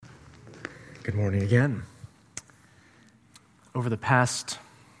Good morning again. Over the past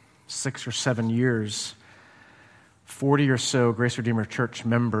 6 or 7 years, 40 or so Grace Redeemer Church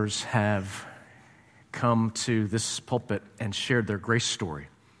members have come to this pulpit and shared their grace story.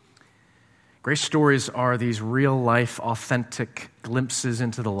 Grace stories are these real-life, authentic glimpses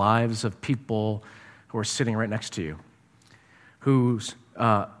into the lives of people who are sitting right next to you, who's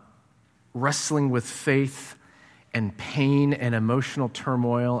wrestling with faith and pain and emotional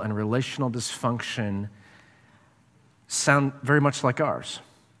turmoil and relational dysfunction sound very much like ours.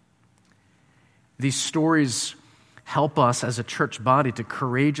 These stories help us as a church body to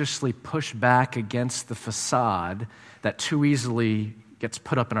courageously push back against the facade that too easily gets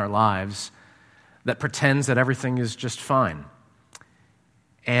put up in our lives that pretends that everything is just fine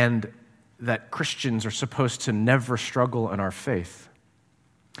and that Christians are supposed to never struggle in our faith.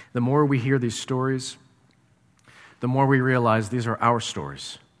 The more we hear these stories, the more we realize these are our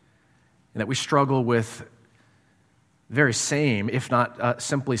stories and that we struggle with very same, if not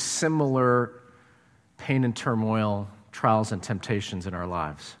simply similar, pain and turmoil, trials and temptations in our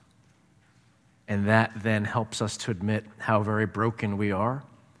lives. And that then helps us to admit how very broken we are.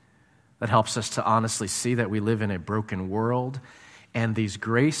 That helps us to honestly see that we live in a broken world. And these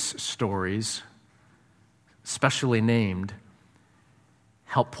grace stories, specially named,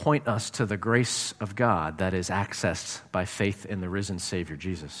 help point us to the grace of God that is accessed by faith in the risen Savior,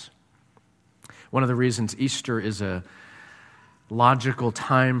 Jesus. One of the reasons Easter is a logical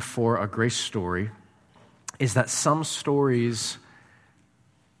time for a grace story is that some stories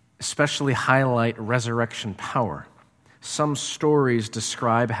especially highlight resurrection power. Some stories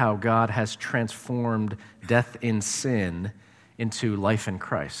describe how God has transformed death in sin into life in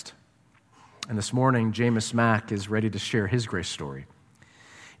Christ. And this morning, Jameis Mack is ready to share his grace story.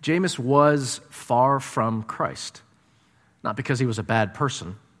 Jameis was far from Christ, not because he was a bad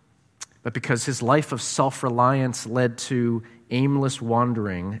person, but because his life of self-reliance led to aimless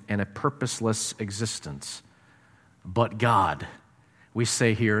wandering and a purposeless existence. But God, we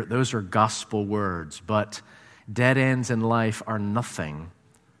say here, those are gospel words, but dead ends in life are nothing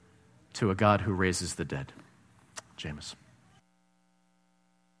to a God who raises the dead. Jameis.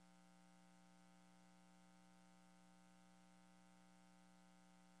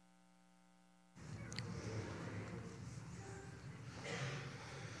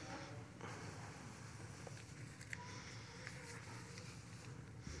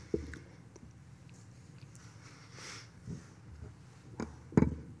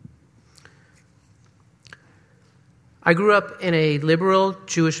 I grew up in a liberal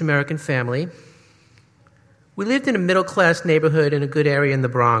Jewish-American family. We lived in a middle-class neighborhood in a good area in the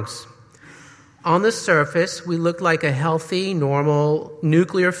Bronx. On the surface, we looked like a healthy, normal,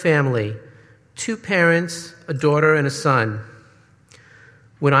 nuclear family. 2 parents, a daughter, and a son.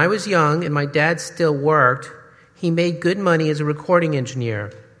 When I was young and my dad still worked, he made good money as a recording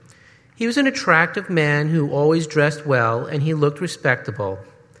engineer. He was an attractive man who always dressed well, and he looked respectable.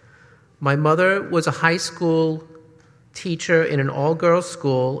 My mother was a high school teacher in an all-girls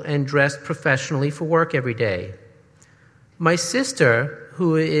school and dressed professionally for work every day. My sister,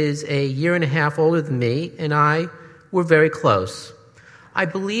 who is a year and a half older than me, and I were very close. I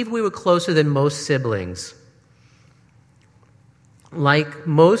believe we were closer than most siblings. Like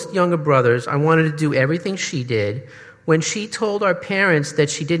most younger brothers, I wanted to do everything she did. When she told our parents that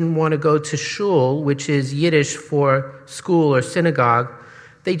she didn't want to go to shul, which is Yiddish for school or synagogue,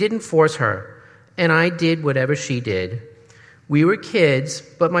 they didn't force her. And I did whatever she did. We were kids,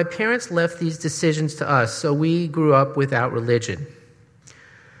 but my parents left these decisions to us, so we grew up without religion.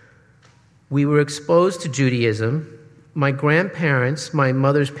 We were exposed to Judaism. My grandparents, my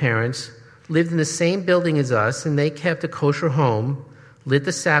mother's parents, lived in the same building as us, and they kept a kosher home, lit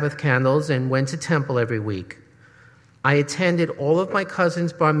the Sabbath candles, and went to temple every week. I attended all of my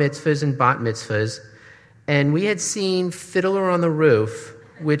cousins' bar mitzvahs and bat mitzvahs, and we had seen Fiddler on the Roof,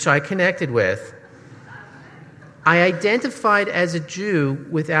 which I connected with. I identified as a Jew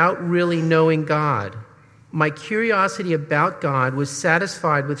without really knowing God. My curiosity about God was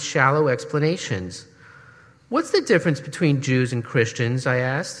satisfied with shallow explanations. What's the difference between Jews and Christians, I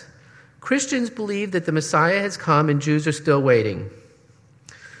asked. Christians believe that the Messiah has come and Jews are still waiting.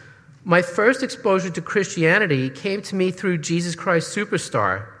 My first exposure to Christianity came to me through Jesus Christ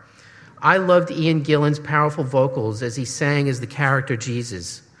Superstar. I loved Ian Gillan's powerful vocals as he sang as the character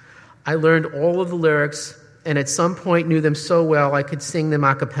Jesus. I learned all of the lyrics and at some point knew them so well I could sing them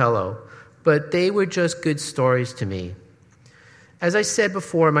a cappella, but they were just good stories to me. As I said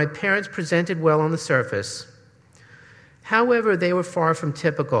before, my parents presented well on the surface. However, they were far from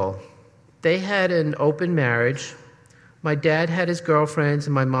typical. They had an open marriage. My dad had his girlfriends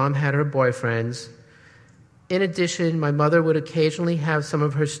and my mom had her boyfriends. In addition, my mother would occasionally have some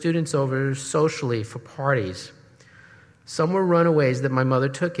of her students over socially for parties. Some were runaways that my mother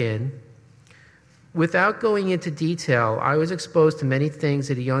took in. Without going into detail, I was exposed to many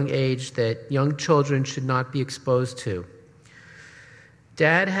things at a young age that young children should not be exposed to.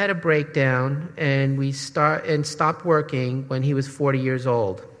 Dad had a breakdown and stopped working when he was 40 years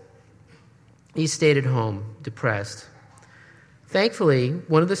old. He stayed at home, depressed. Thankfully,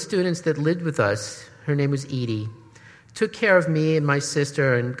 one of the students that lived with us, her name was Edie, took care of me and my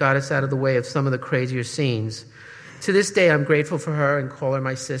sister and got us out of the way of some of the crazier scenes. To this day, I'm grateful for her and call her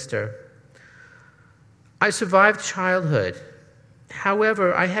my sister. I survived childhood.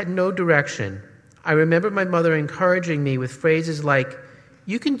 However, I had no direction. I remember my mother encouraging me with phrases like,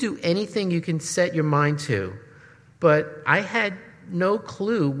 "You can do anything you can set your mind to," but I had no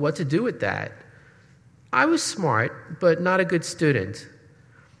clue what to do with that. I was smart, but not a good student.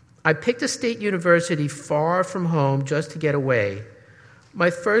 I picked a state university far from home just to get away.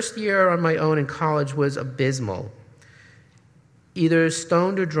 My first year on my own in college was abysmal. Either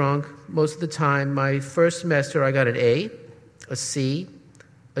stoned or drunk, most of the time. My first semester, I got an A, a C,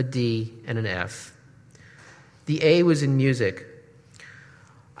 a D, and an F. The A was in music.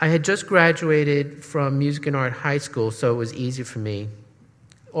 I had just graduated from Music and Art High School, so it was easy for me.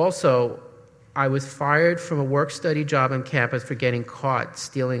 Also, I was fired from a work-study job on campus for getting caught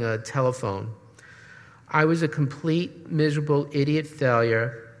stealing a telephone. I was a complete, miserable idiot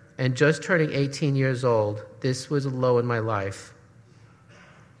failure, and just turning 18 years old, this was a low in my life.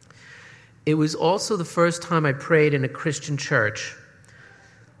 It was also the first time I prayed in a Christian church.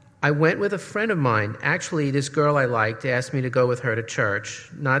 I went with a friend of mine. Actually, this girl I liked asked me to go with her to church.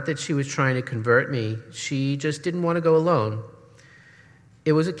 Not that she was trying to convert me. She just didn't want to go alone.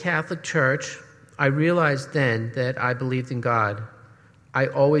 It was a Catholic church. I realized then that I believed in God. I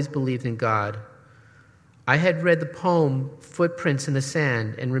always believed in God. I had read the poem Footprints in the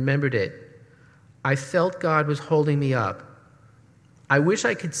Sand and remembered it. I felt God was holding me up. I wish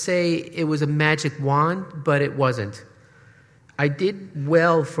I could say it was a magic wand, but it wasn't. I did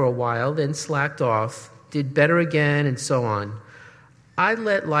well for a while, then slacked off, did better again, and so on. I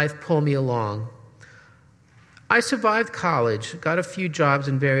let life pull me along. I survived college, got a few jobs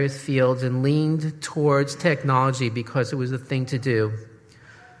in various fields, and leaned towards technology because it was the thing to do.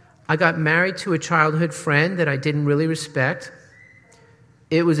 I got married to a childhood friend that I didn't really respect.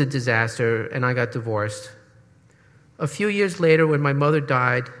 It was a disaster, and I got divorced. A few years later, when my mother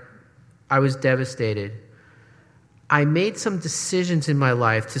died, I was devastated. I made some decisions in my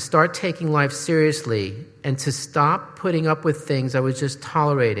life to start taking life seriously and to stop putting up with things I was just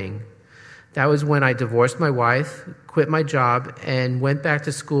tolerating. That was when I divorced my wife, quit my job, and went back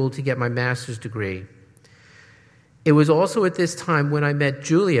to school to get my master's degree. It was also at this time when I met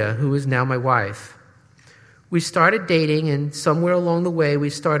Julia, who is now my wife. We started dating, and somewhere along the way,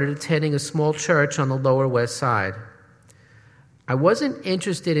 we started attending a small church on the Lower West Side. I wasn't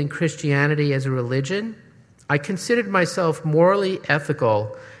interested in Christianity as a religion. I considered myself morally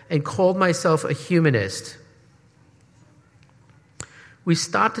ethical and called myself a humanist. We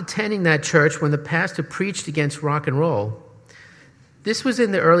stopped attending that church when the pastor preached against rock and roll. This was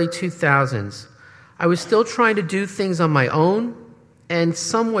in the early 2000s. I was still trying to do things on my own and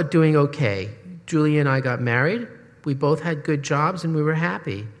somewhat doing okay. Julia and I got married. We both had good jobs and we were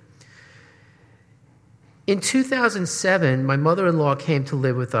happy. In 2007, my mother-in-law came to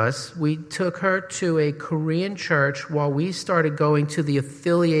live with us. We took her to a Korean church while we started going to the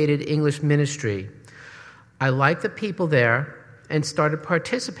affiliated English ministry. I liked the people there and started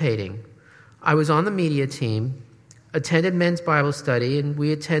participating. I was on the media team, attended men's Bible study, and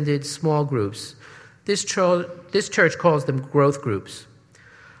we attended small groups. This church calls them growth groups.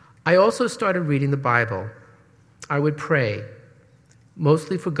 I also started reading the Bible. I would pray,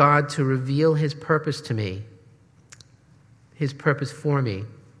 mostly for God to reveal His purpose to me, His purpose for me.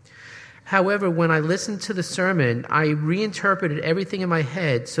 However, when I listened to the sermon, I reinterpreted everything in my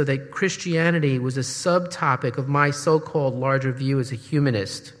head so that Christianity was a subtopic of my so-called larger view as a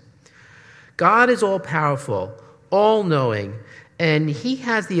humanist. God is all-powerful, all-knowing, and He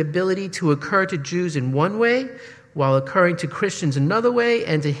has the ability to occur to Jews in one way, while occurring to Christians another way,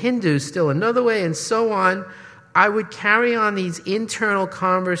 and to Hindus still another way, and so on. I would carry on these internal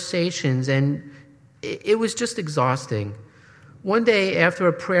conversations, and it was just exhausting. One day after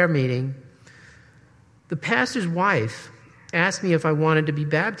a prayer meeting, the pastor's wife asked me if I wanted to be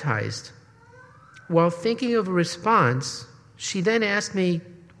baptized. While thinking of a response, she then asked me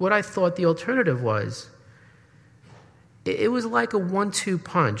what I thought the alternative was. It was like a 1-2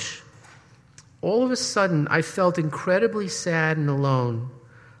 punch. All of a sudden, I felt incredibly sad and alone.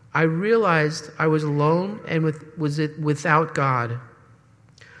 I realized I was alone and without God.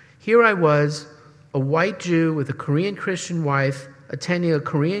 Here I was, a white Jew with a Korean Christian wife, attending a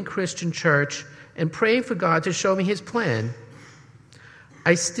Korean Christian church and praying for God to show me his plan.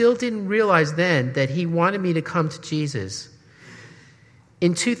 I still didn't realize then that he wanted me to come to Jesus.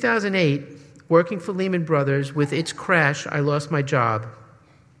 In 2008, working for Lehman Brothers, with its crash, I lost my job.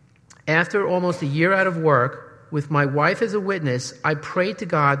 After almost a year out of work, with my wife as a witness, I prayed to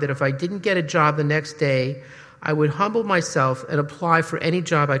God that if I didn't get a job the next day, I would humble myself and apply for any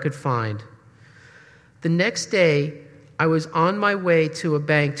job I could find. The next day, I was on my way to a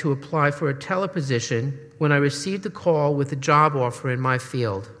bank to apply for a teller position when I received a call with a job offer in my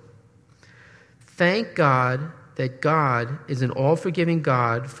field. Thank God that God is an all-forgiving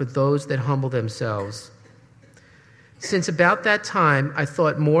God for those that humble themselves. Since about that time, I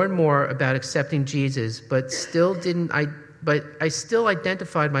thought more and more about accepting Jesus, but I still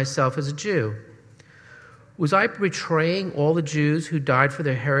identified myself as a Jew. Was I betraying all the Jews who died for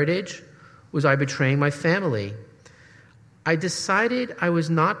their heritage? Was I betraying my family? I decided I was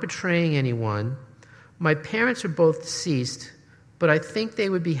not betraying anyone. My parents are both deceased, but I think they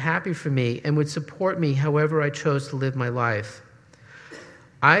would be happy for me and would support me however I chose to live my life.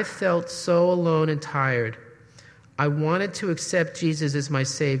 I felt so alone and tired. I wanted to accept Jesus as my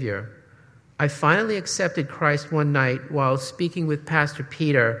Savior. I finally accepted Christ one night while speaking with Pastor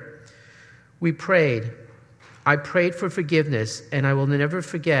Peter. We prayed. I prayed for forgiveness, and I will never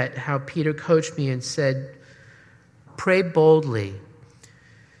forget how Peter coached me and said, "Pray boldly.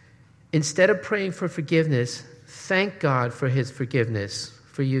 Instead of praying for forgiveness, thank God for his forgiveness,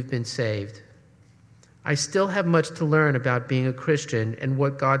 for you've been saved." I still have much to learn about being a Christian and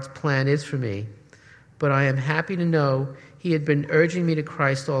what God's plan is for me, but I am happy to know he had been urging me to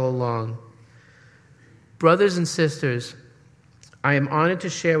Christ all along. Brothers and sisters, I am honored to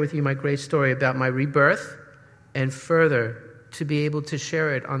share with you my great story about my rebirth and further to be able to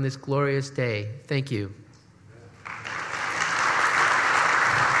share it on this glorious day. Thank you.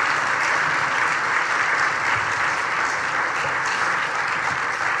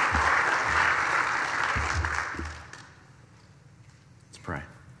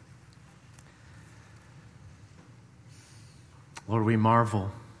 Lord, we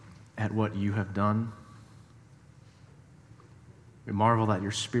marvel at what you have done. We marvel that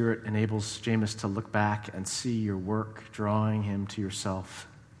your Spirit enables Jameis to look back and see your work, drawing him to yourself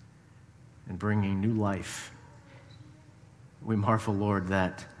and bringing new life. We marvel, Lord,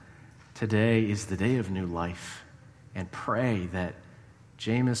 that today is the day of new life, and pray that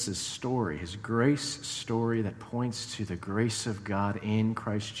Jameis' story, his grace story that points to the grace of God in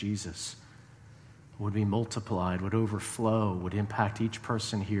Christ Jesus, would be multiplied, would overflow, would impact each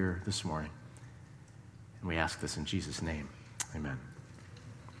person here this morning. And we ask this in Jesus' name. Amen.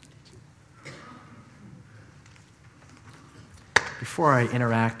 Before I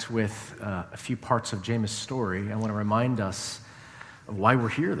interact with a few parts of Jameis' story, I want to remind us of why we're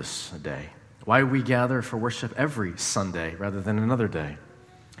here this day, why we gather for worship every Sunday rather than another day.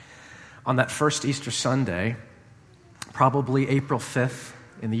 On that first Easter Sunday, probably April 5th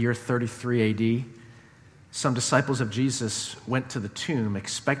in the year 33 AD, some disciples of Jesus went to the tomb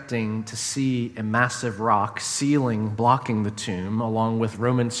expecting to see a massive rock blocking the tomb, along with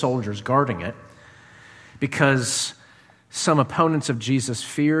Roman soldiers guarding it, because some opponents of Jesus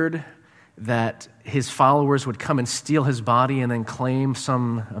feared that his followers would come and steal his body and then claim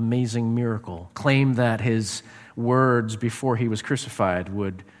some amazing miracle, claim that his words before he was crucified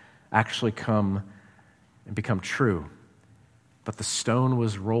would actually come and become true. But the stone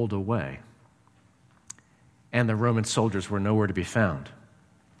was rolled away, and the Roman soldiers were nowhere to be found.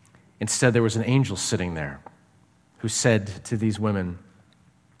 Instead, there was an angel sitting there who said to these women,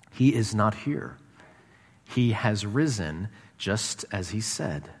 "He is not here. He has risen just as he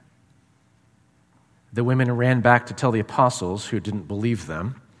said." The women ran back to tell the apostles, who didn't believe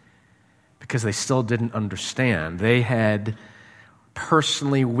them, because they still didn't understand. They had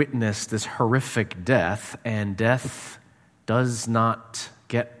personally witnessed this horrific death, and death does not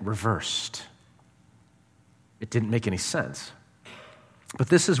get reversed. It didn't make any sense. But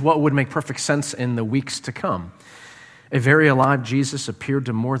this is what would make perfect sense in the weeks to come. A very alive Jesus appeared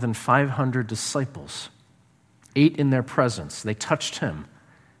to more than 500 disciples, ate in their presence. They touched him.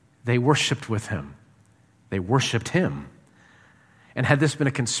 They worshiped with him. They worshiped him. And had this been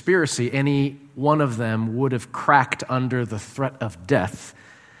a conspiracy, any one of them would have cracked under the threat of death,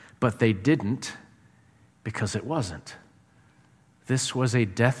 but they didn't, because it wasn't. This was a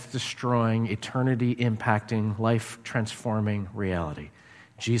death-destroying, eternity-impacting, life-transforming reality.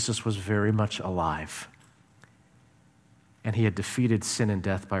 Jesus was very much alive, and he had defeated sin and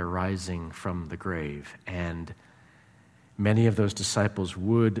death by rising from the grave. And many of those disciples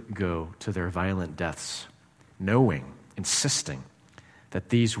would go to their violent deaths, knowing, insisting that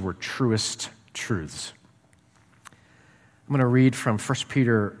these were truest truths. I'm going to read from 1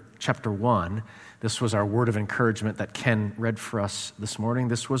 Peter chapter 1. This was our word of encouragement that Ken read for us this morning.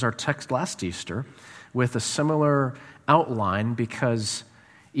 This was our text last Easter with a similar outline, because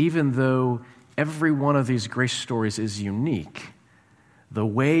even though every one of these grace stories is unique, the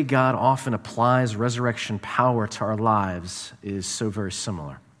way God often applies resurrection power to our lives is so very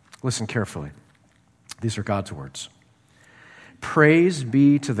similar. Listen carefully. These are God's words. Praise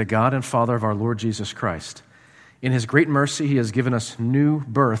be to the God and Father of our Lord Jesus Christ. In his great mercy, he has given us new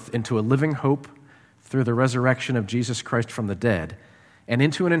birth into a living hope through the resurrection of Jesus Christ from the dead, and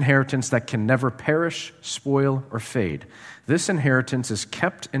into an inheritance that can never perish, spoil, or fade. This inheritance is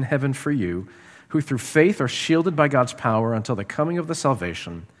kept in heaven for you, who through faith are shielded by God's power until the coming of the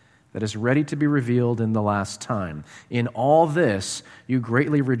salvation that is ready to be revealed in the last time. In all this you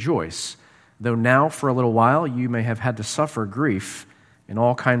greatly rejoice, though now for a little while you may have had to suffer grief in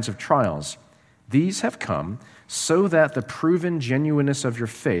all kinds of trials. These have come so that the proven genuineness of your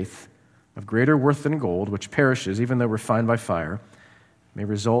faith, of greater worth than gold, which perishes even though refined by fire, may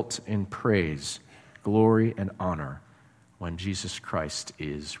result in praise, glory, and honor when Jesus Christ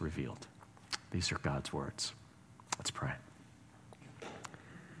is revealed. These are God's words. Let's pray.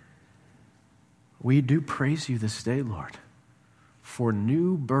 We do praise you this day, Lord, for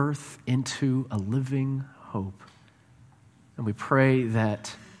new birth into a living hope. And we pray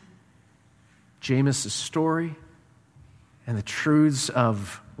that Jameis' story and the truths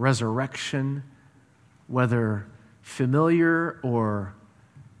of resurrection, whether familiar or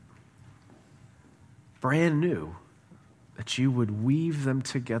brand new, that you would weave them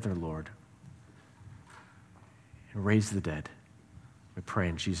together, Lord, and raise the dead. We pray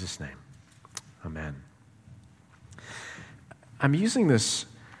in Jesus' name. Amen. I'm using this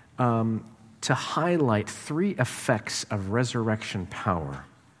to highlight three effects of resurrection power.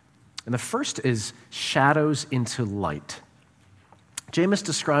 And the first is shadows into light. Jameis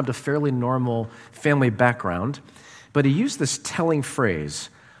described a fairly normal family background, but he used this telling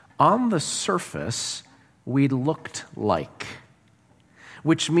phrase, on the surface, we looked like,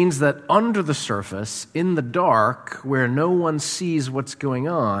 which means that under the surface, in the dark, where no one sees what's going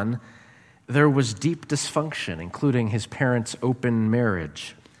on, there was deep dysfunction, including his parents' open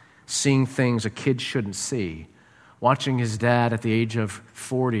marriage, seeing things a kid shouldn't see, watching his dad at the age of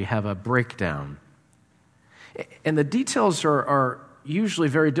 40 have a breakdown. And the details are usually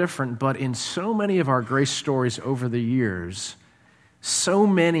very different, but in so many of our grace stories over the years, so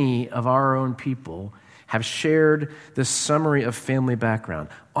many of our own people have shared this summary of family background.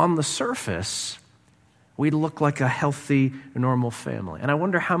 On the surface, we look like a healthy, normal family. And I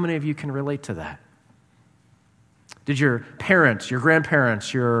wonder how many of you can relate to that. Did your parents, your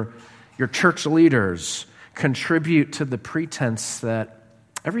grandparents, your church leaders contribute to the pretense that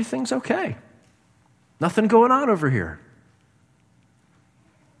everything's okay? Nothing going on over here.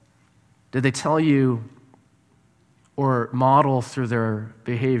 Did they tell you or model through their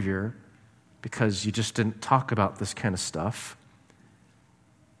behavior, because you just didn't talk about this kind of stuff?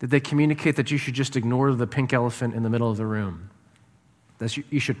 Did they communicate that you should just ignore the pink elephant in the middle of the room? That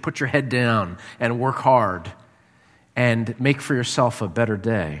you should put your head down and work hard and make for yourself a better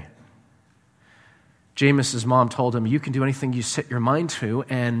day? Jameis' mom told him, you can do anything you set your mind to,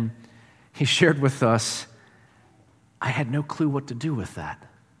 and he shared with us, I had no clue what to do with that.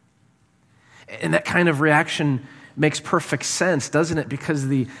 And that kind of reaction makes perfect sense, doesn't it? Because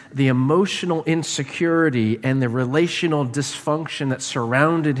the emotional insecurity and the relational dysfunction that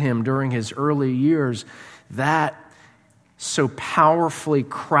surrounded him during his early years, that so powerfully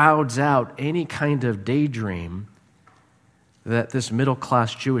crowds out any kind of daydream that this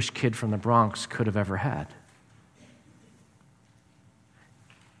middle-class Jewish kid from the Bronx could have ever had.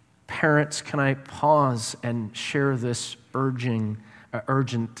 Parents, can I pause and share this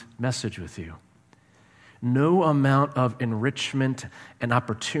urgent message with you? No amount of enrichment and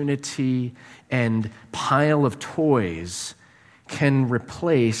opportunity and pile of toys can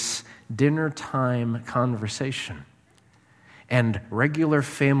replace dinner time conversation and regular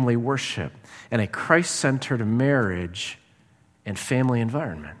family worship and a Christ-centered marriage and family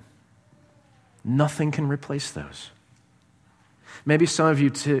environment. Nothing can replace those. Maybe some of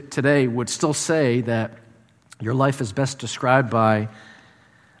you today would still say that your life is best described by,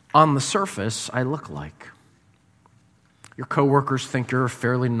 on the surface, I look like. Your coworkers think you're a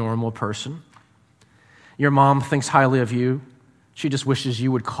fairly normal person. Your mom thinks highly of you. She just wishes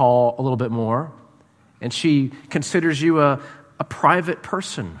you would call a little bit more. And she considers you a private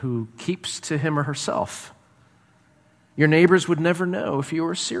person who keeps to him or herself. Your neighbors would never know if you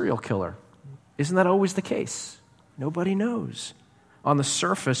were a serial killer. Isn't that always the case? Nobody knows. On the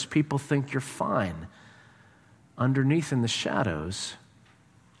surface, people think you're fine. Underneath in the shadows,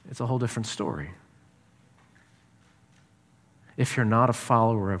 it's a whole different story. If you're not a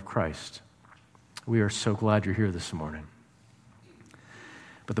follower of Christ, we are so glad you're here this morning.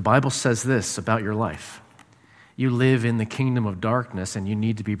 But the Bible says this about your life. You live in the kingdom of darkness, and you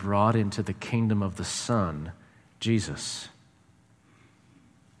need to be brought into the kingdom of the Son, Jesus.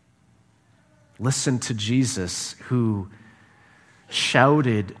 Listen to Jesus, who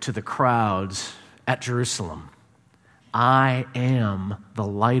shouted to the crowds at Jerusalem, I am the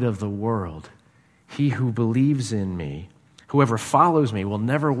light of the world. He who believes in me, whoever follows me, will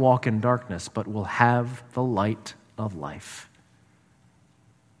never walk in darkness, but will have the light of life.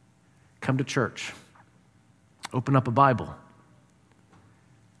 Come to church. Open up a Bible.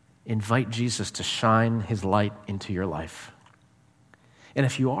 Invite Jesus to shine his light into your life. And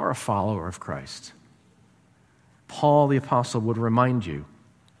if you are a follower of Christ, Paul the apostle would remind you,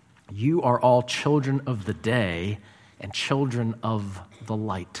 you are all children of the day and children of the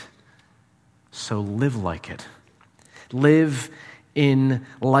light. So live like it. Live in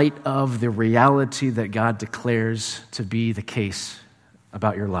light of the reality that God declares to be the case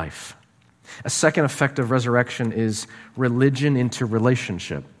about your life. A second effect of resurrection is religion into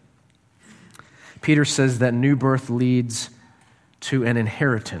relationship. Peter says that new birth leads to an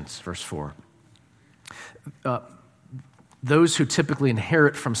inheritance, verse 4. Those who typically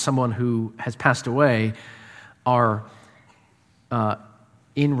inherit from someone who has passed away are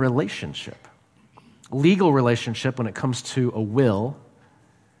in relationship. Legal relationship when it comes to a will,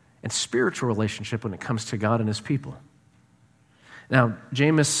 and spiritual relationship when it comes to God and his people. Now,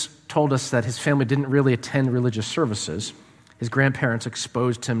 Jameis told us that his family didn't really attend religious services. His grandparents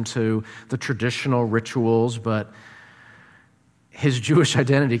exposed him to the traditional rituals, but his Jewish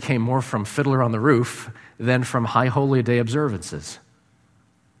identity came more from Fiddler on the Roof than from High Holy Day observances.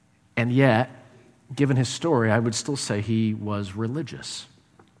 And yet, given his story, I would still say he was religious.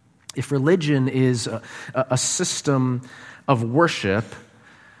 If religion is a system of worship,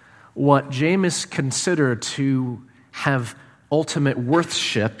 what Jameis considered to have ultimate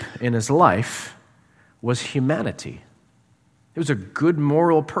worthship in his life was humanity. He was a good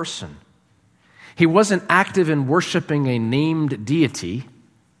moral person. He wasn't active in worshiping a named deity,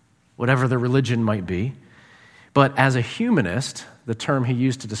 whatever the religion might be, but as a humanist, the term he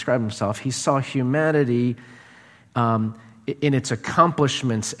used to describe himself, he saw humanity in its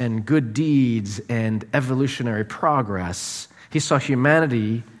accomplishments and good deeds and evolutionary progress. He saw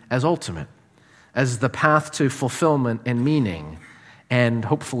humanity as ultimate, as the path to fulfillment and meaning and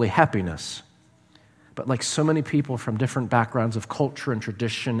hopefully happiness. But like so many people from different backgrounds of culture and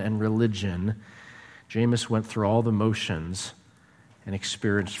tradition and religion, Jameis went through all the motions and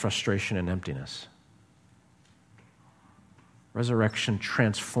experienced frustration and emptiness. Resurrection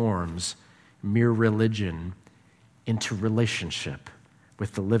transforms mere religion into relationship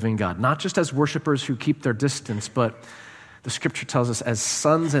with the living God, not just as worshipers who keep their distance, but the scripture tells us as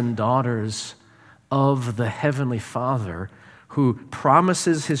sons and daughters of the Heavenly Father, who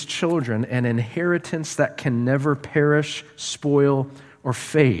promises his children an inheritance that can never perish, spoil, or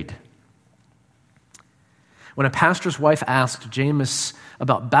fade. When a pastor's wife asked Jameis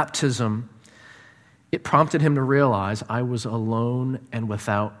about baptism, it prompted him to realize, I was alone and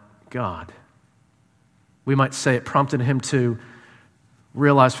without God. We might say it prompted him to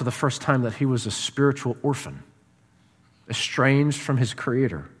realize for the first time that he was a spiritual orphan, estranged from his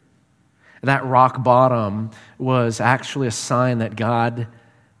Creator. That rock bottom was actually a sign that God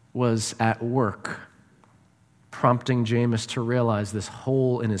was at work, prompting Jameis to realize this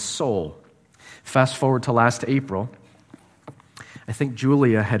hole in his soul. Fast forward to last April. I think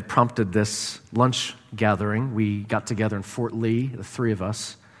Julia had prompted this lunch gathering. We got together in Fort Lee, the three of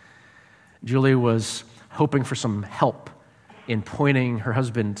us. Julia was hoping for some help in pointing her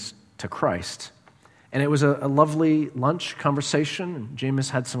husband to Christ. And it was a lovely lunch conversation. Jameis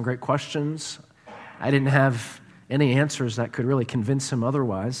had some great questions. I didn't have any answers that could really convince him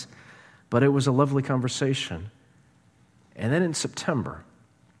otherwise, but it was a lovely conversation. And then in September,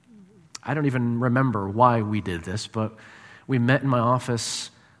 I don't even remember why we did this, but we met in my office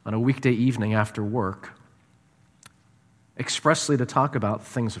on a weekday evening after work, expressly to talk about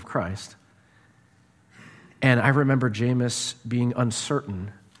things of Christ. And I remember Jameis being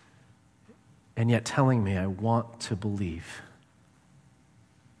uncertain and yet telling me, I want to believe.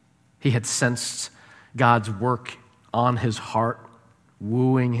 He had sensed God's work on his heart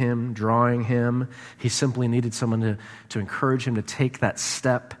wooing him, drawing him. He simply needed someone to encourage him to take that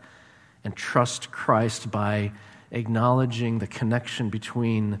step and trust Christ by acknowledging the connection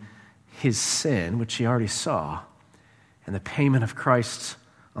between his sin, which he already saw, and the payment of Christ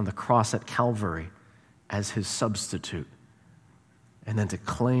on the cross at Calvary as his substitute, and then to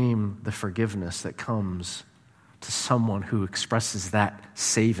claim the forgiveness that comes to someone who expresses that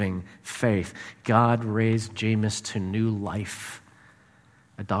saving faith. God raised Jameis to new life,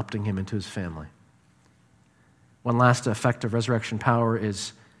 adopting him into his family. One last effect of resurrection power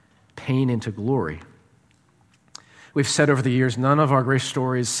is pain into glory. We've said over the years, none of our grace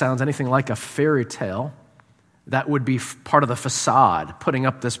stories sounds anything like a fairy tale. That would be part of the facade, putting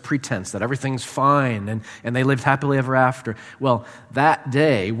up this pretense that everything's fine and they lived happily ever after. Well, that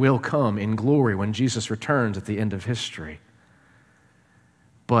day will come in glory when Jesus returns at the end of history.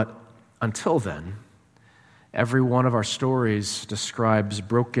 But until then, every one of our stories describes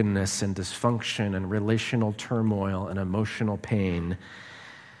brokenness and dysfunction and relational turmoil and emotional pain.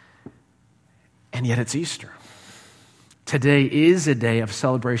 And yet it's Easter. Today is a day of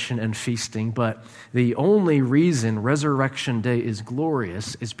celebration and feasting, but the only reason Resurrection Day is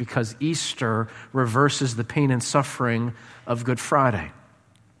glorious is because Easter reverses the pain and suffering of Good Friday.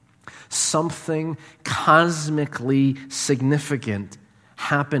 Something cosmically significant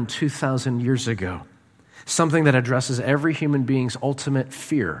happened 2,000 years ago. Something that addresses every human being's ultimate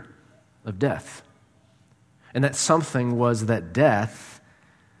fear of death. And that something was that death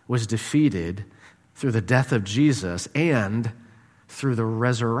was defeated through the death of Jesus and through the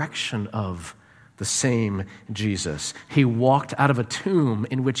resurrection of the same Jesus. He walked out of a tomb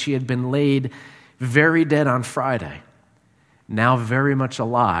in which he had been laid very dead on Friday, now very much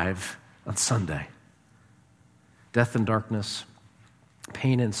alive on Sunday. Death and darkness,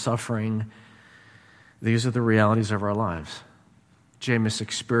 pain and suffering, these are the realities of our lives. Jameis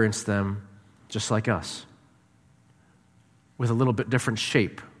experienced them just like us, with a little bit different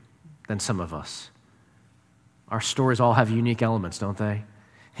shape than some of us. Our stories all have unique elements, don't they?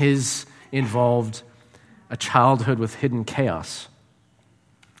 His involved a childhood with hidden chaos.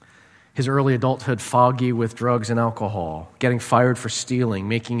 His early adulthood foggy with drugs and alcohol, getting fired for stealing,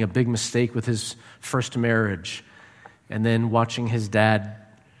 making a big mistake with his first marriage, and then watching his dad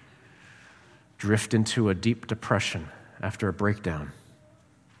drift into a deep depression after a breakdown,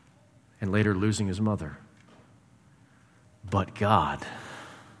 and later losing his mother. But God,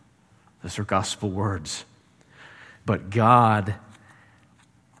 those are gospel words. But God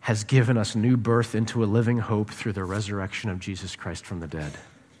has given us new birth into a living hope through the resurrection of Jesus Christ from the dead.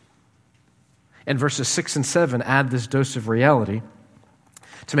 And verses 6 and 7 add this dose of reality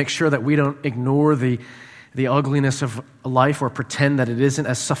to make sure that we don't ignore the ugliness of life or pretend that it isn't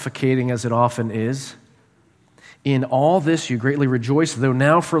as suffocating as it often is. In all this you greatly rejoice, though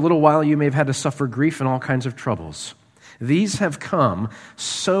now for a little while you may have had to suffer grief and all kinds of troubles. These have come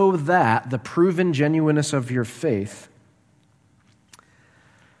so that the proven genuineness of your faith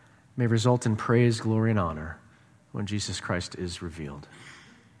may result in praise, glory, and honor when Jesus Christ is revealed.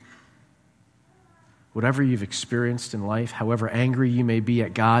 Whatever you've experienced in life, however angry you may be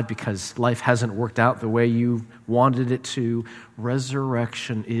at God because life hasn't worked out the way you wanted it to,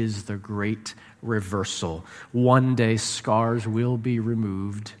 resurrection is the great reversal. One day scars will be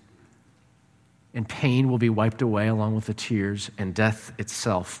removed, and pain will be wiped away along with the tears, and death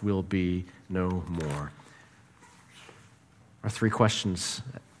itself will be no more. Our three questions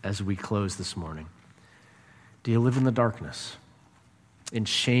as we close this morning. Do you live in the darkness, in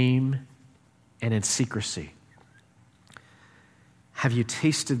shame and in secrecy? Have you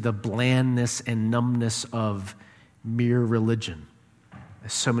tasted the blandness and numbness of mere religion,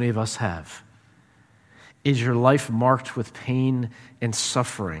 as so many of us have? Is your life marked with pain and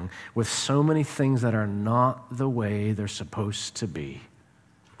suffering, with so many things that are not the way they're supposed to be?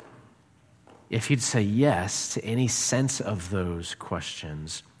 If you'd say yes to any sense of those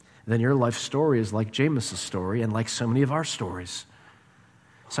questions, then your life story is like Jameis' story and like so many of our stories.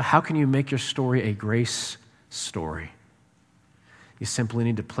 So how can you make your story a grace story? You simply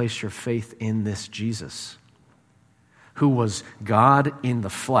need to place your faith in this Jesus, who was God in the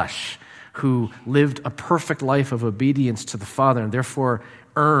flesh, who lived a perfect life of obedience to the Father and therefore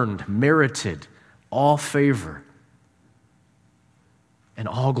earned, merited all favor and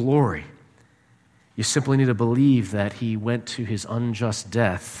all glory. You simply need to believe that he went to his unjust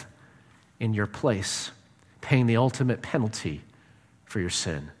death in your place, paying the ultimate penalty for your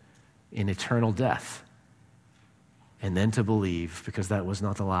sin in eternal death. And then to believe, because that was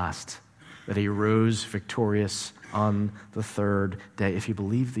not the last, that he rose victorious on the third day. If you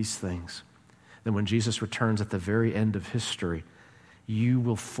believe these things, then when Jesus returns at the very end of history, you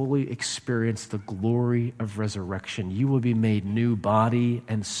will fully experience the glory of resurrection. You will be made new body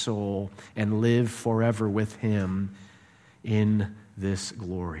and soul and live forever with him in this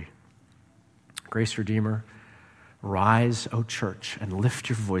glory. Grace Redeemer, rise, O church, and lift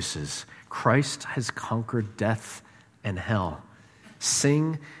your voices. Christ has conquered death and hell.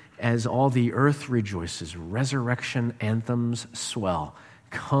 Sing as all the earth rejoices. Resurrection anthems swell.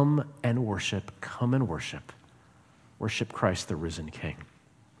 Come and worship. Come and worship. Worship Christ, the risen King.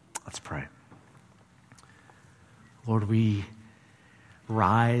 Let's pray. Lord, we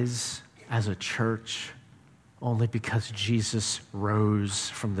rise as a church only because Jesus rose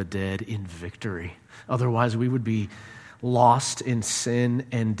from the dead in victory. Otherwise, we would be lost in sin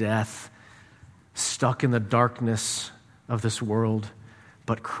and death, stuck in the darkness of this world.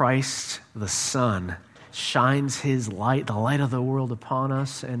 But Christ, the Son, shines his light, the light of the world, upon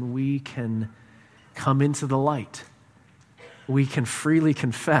us, and we can come into the light. We can freely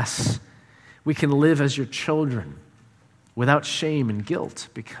confess. We can live as your children without shame and guilt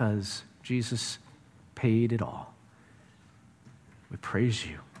because Jesus paid it all. We praise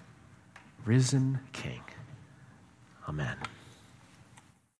you, risen King. Amen.